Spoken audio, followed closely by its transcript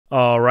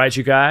Alright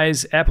you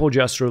guys, Apple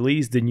just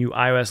released the new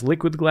iOS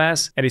liquid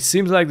glass and it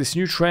seems like this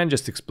new trend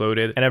just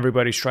exploded and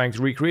everybody's trying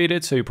to recreate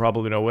it, so you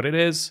probably know what it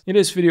is. In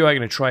this video I'm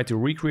going to try to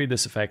recreate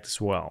this effect as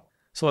well.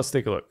 So let's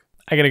take a look.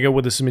 I'm going to go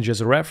with this image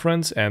as a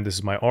reference and this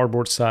is my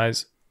artboard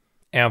size.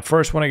 And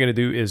first what I'm going to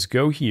do is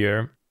go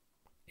here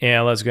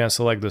and let's go and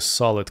select the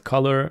solid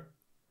color.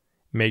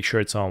 Make sure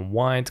it's on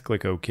white,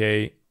 click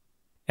OK.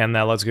 And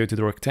now let's go to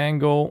the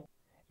rectangle,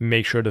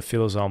 make sure the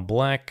fill is on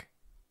black.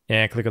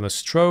 And click on the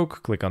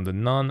stroke, click on the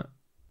none.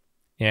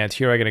 And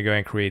here I'm going to go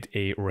and create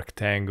a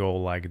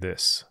rectangle like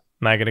this.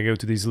 Now I'm going to go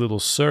to these little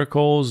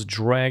circles,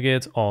 drag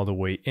it all the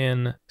way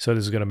in. So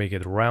this is going to make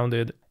it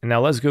rounded. And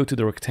now let's go to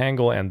the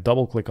rectangle and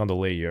double click on the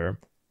layer.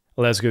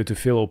 Let's go to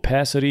fill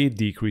opacity,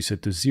 decrease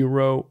it to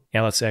 0.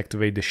 And let's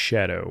activate the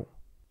shadow.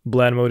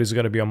 Blend mode is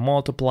going to be on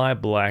multiply,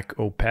 black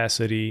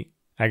opacity.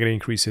 I'm going to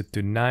increase it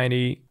to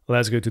 90.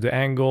 Let's go to the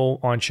angle,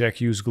 uncheck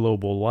use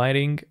global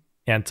lighting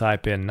and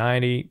type in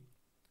 90.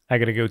 I'm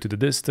going to go to the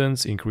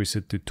distance, increase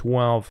it to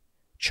 12,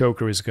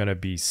 choker is going to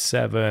be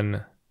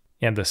 7,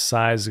 and the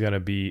size is going to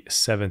be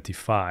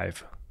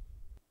 75.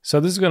 So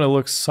this is going to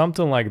look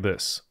something like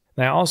this.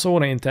 Now I also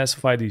want to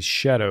intensify these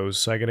shadows,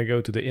 so I'm going to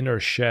go to the inner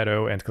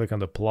shadow and click on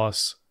the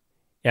plus,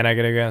 and I'm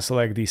going to go and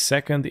select the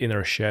second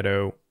inner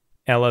shadow,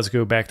 and let's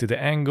go back to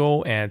the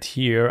angle, and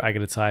here I'm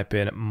going to type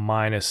in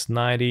minus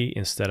 90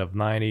 instead of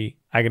 90.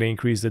 I'm going to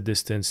increase the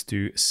distance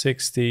to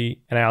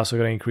 60, and I'm also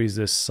going to increase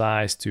the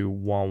size to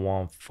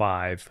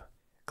 115.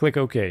 Click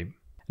OK.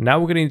 Now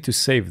we're going to need to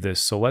save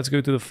this, so let's go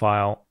to the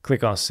file,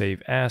 click on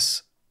Save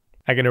As.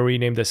 I'm going to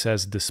rename this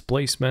as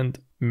Displacement.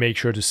 Make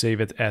sure to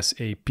save it as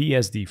a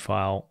PSD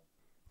file.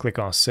 Click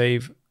on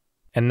Save.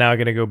 And now I'm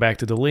going to go back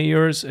to the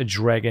layers,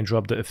 drag and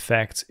drop the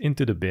effects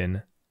into the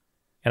bin.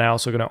 And I'm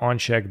also going to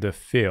uncheck the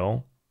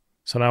fill.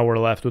 So now we're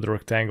left with the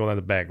rectangle and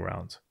the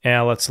background.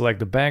 And let's select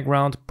the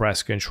background,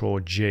 press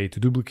Ctrl J to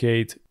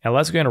duplicate. And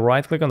let's go and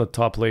right click on the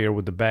top layer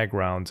with the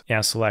background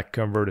and select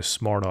Convert to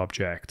Smart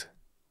Object.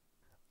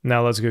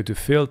 Now let's go to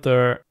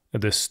Filter,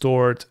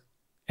 Distort,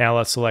 and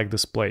let's select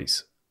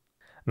Displace.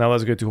 Now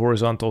let's go to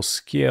Horizontal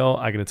Scale.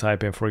 I'm going to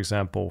type in, for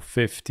example,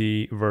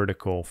 50,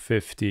 Vertical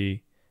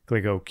 50,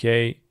 click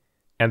OK.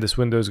 And this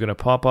window is going to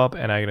pop up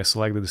and I'm going to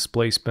select the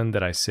displacement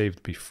that I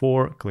saved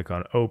before, click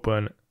on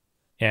Open.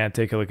 And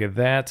take a look at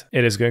that.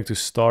 It is going to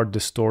start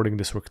distorting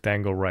this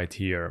rectangle right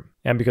here.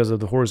 And because of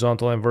the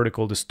horizontal and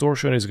vertical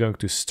distortion, it's going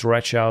to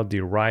stretch out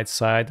the right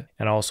side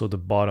and also the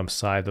bottom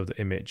side of the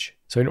image.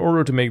 So in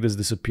order to make this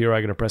disappear,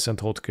 I'm going to press and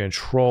hold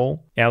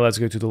Control. And let's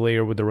go to the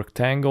layer with the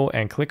rectangle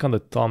and click on the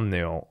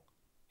thumbnail.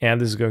 And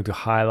this is going to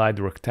highlight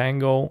the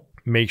rectangle.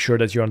 Make sure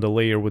that you're on the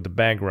layer with the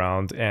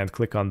background and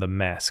click on the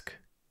mask.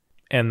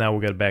 And now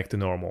we'll get back to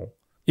normal.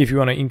 If you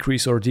want to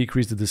increase or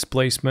decrease the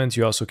displacement,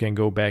 you also can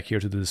go back here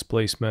to the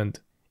displacement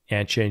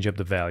and change up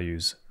the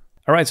values.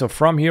 Alright, so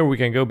from here we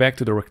can go back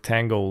to the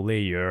rectangle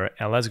layer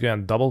and let's go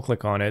and double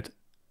click on it.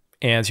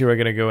 And here I'm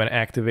going to go and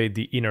activate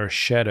the inner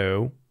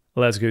shadow.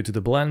 Let's go to the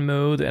blend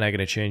mode and I'm going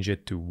to change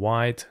it to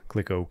white.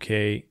 Click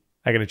OK.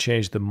 I'm going to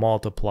change the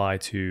multiply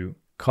to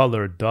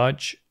color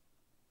dodge.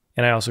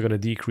 And I'm also going to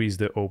decrease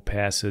the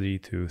opacity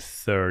to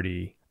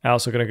 30. I'm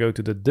also going to go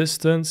to the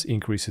distance,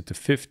 increase it to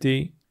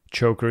 50.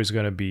 Choker is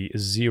going to be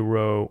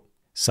 0.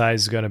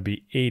 Size is going to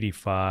be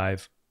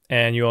 85.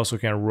 And you also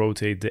can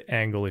rotate the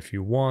angle if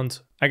you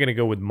want. I'm going to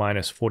go with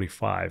minus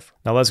 45.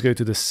 Now let's go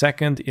to the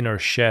second inner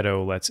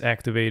shadow. Let's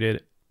activate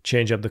it.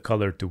 Change up the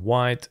color to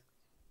white.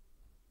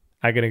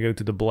 I'm going to go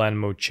to the blend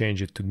mode,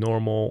 change it to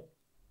normal.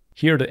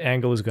 Here the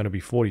angle is going to be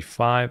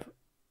 45.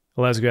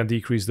 Let's go and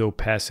decrease the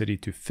opacity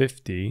to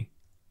 50.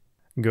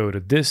 Go to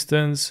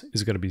distance,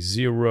 is going to be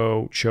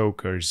 0.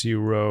 Choker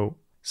 0.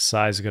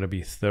 Size is going to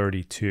be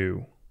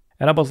 32.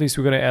 And up at least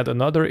we're going to add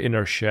another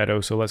inner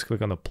shadow. So let's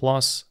click on the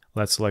plus.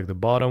 Let's select the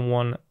bottom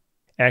one.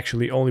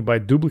 Actually, only by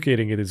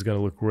duplicating it is going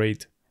to look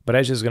great, but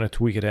I'm just going to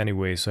tweak it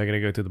anyway. So I'm going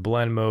to go to the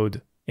blend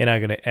mode and I'm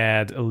going to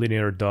add a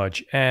linear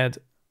dodge add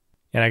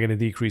and I'm going to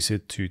decrease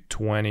it to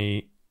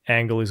 20.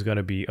 Angle is going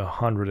to be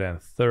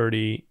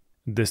 130.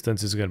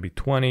 Distance is going to be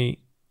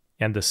 20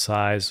 and the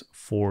size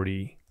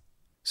 40.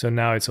 So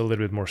now it's a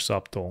little bit more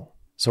subtle.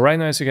 So right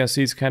now, as you can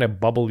see, it's kind of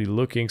bubbly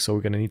looking. So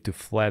we're going to need to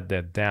flat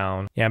that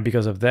down. And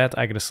because of that,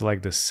 I'm going to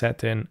select the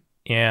setting.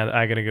 And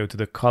I'm going to go to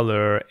the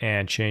color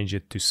and change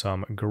it to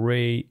some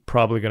gray.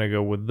 Probably going to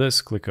go with this,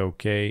 click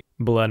OK.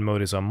 Blend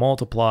mode is on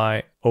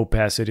multiply.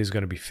 Opacity is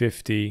going to be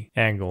 50.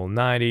 Angle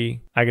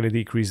 90. I'm going to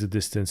decrease the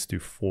distance to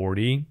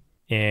 40.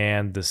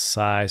 And the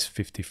size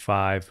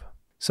 55.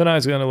 So now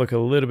it's going to look a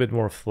little bit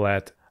more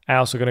flat. I'm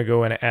also going to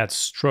go and add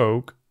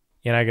stroke.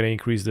 And I'm going to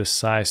increase the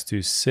size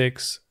to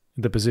 6.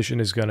 The position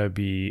is going to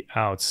be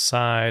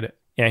outside.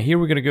 And here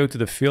we're going to go to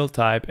the fill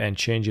type and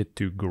change it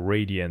to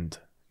gradient.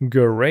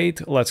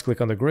 Great, let's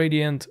click on the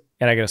gradient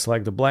and I'm going to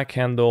select the black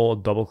handle,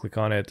 double click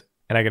on it,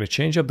 and I'm going to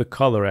change up the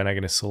color and I'm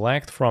going to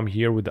select from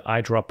here with the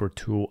eyedropper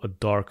tool a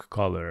dark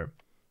color.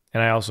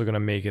 And I'm also going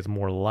to make it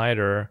more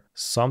lighter,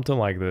 something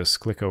like this,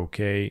 click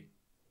OK.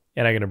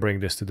 And I'm going to bring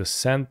this to the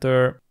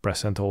center,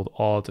 press and hold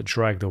Alt,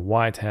 drag the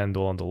white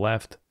handle on the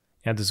left,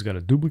 and this is going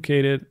to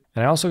duplicate it.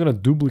 And I'm also going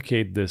to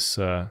duplicate this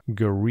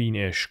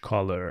greenish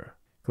color.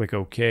 Click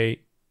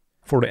OK.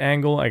 For the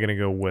angle, I'm going to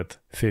go with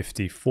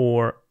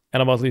 54.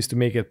 And about least to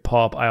make it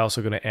pop, I'm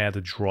also going to add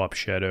a drop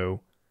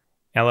shadow.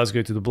 And let's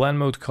go to the blend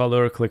mode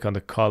color, click on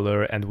the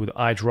color, and with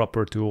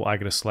eyedropper tool, I'm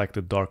going to select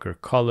a darker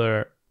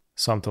color,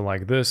 something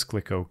like this,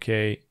 click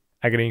OK.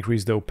 I'm going to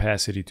increase the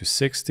opacity to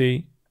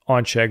 60,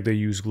 uncheck the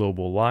use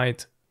global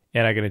light,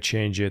 and I'm going to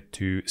change it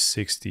to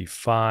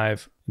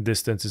 65.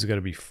 Distance is going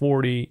to be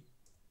 40,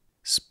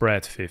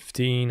 spread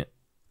 15,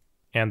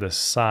 and the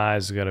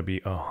size is going to be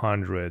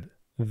 100.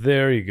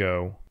 There you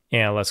go.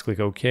 And let's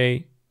click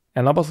OK.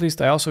 And about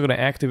least, I'm also going to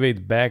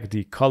activate back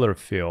the color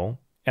fill.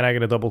 And I'm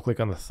going to double click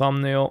on the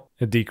thumbnail,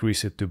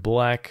 decrease it to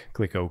black,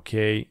 click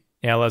OK.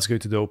 And let's go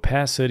to the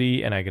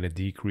opacity, and I'm going to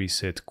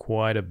decrease it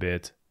quite a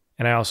bit.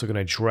 And I'm also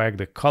going to drag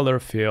the color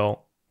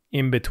fill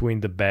in between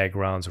the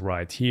backgrounds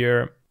right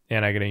here.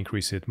 And I'm going to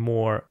increase it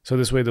more. So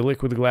this way the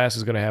liquid glass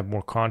is going to have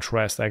more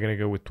contrast. I'm going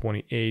to go with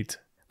 28.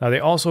 Now they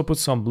also put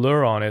some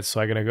blur on it.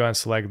 So I'm going to go and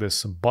select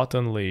this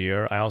button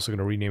layer. I'm also going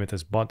to rename it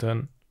as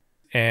button.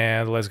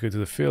 And let's go to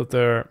the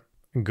filter,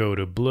 go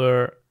to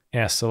blur,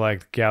 and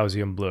select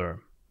Gaussian blur.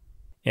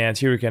 And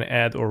here you can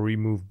add or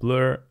remove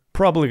blur.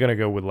 Probably going to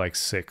go with like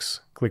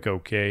 6. Click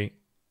OK.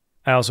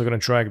 I'm also going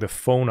to drag the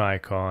phone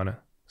icon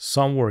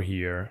somewhere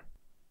here.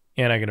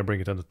 And I'm going to bring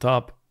it on the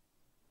top.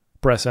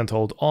 Press and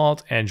hold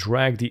Alt and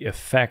drag the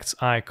effects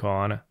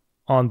icon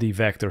on the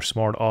vector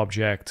smart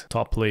object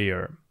top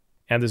layer.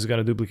 And this is going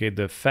to duplicate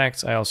the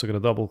effects. I'm also going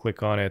to double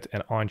click on it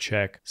and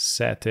uncheck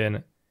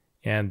satin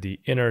and the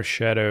inner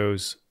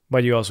shadows.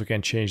 But you also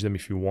can change them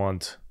if you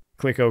want.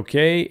 Click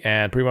OK,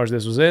 and pretty much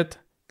this was it.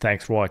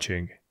 Thanks for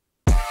watching.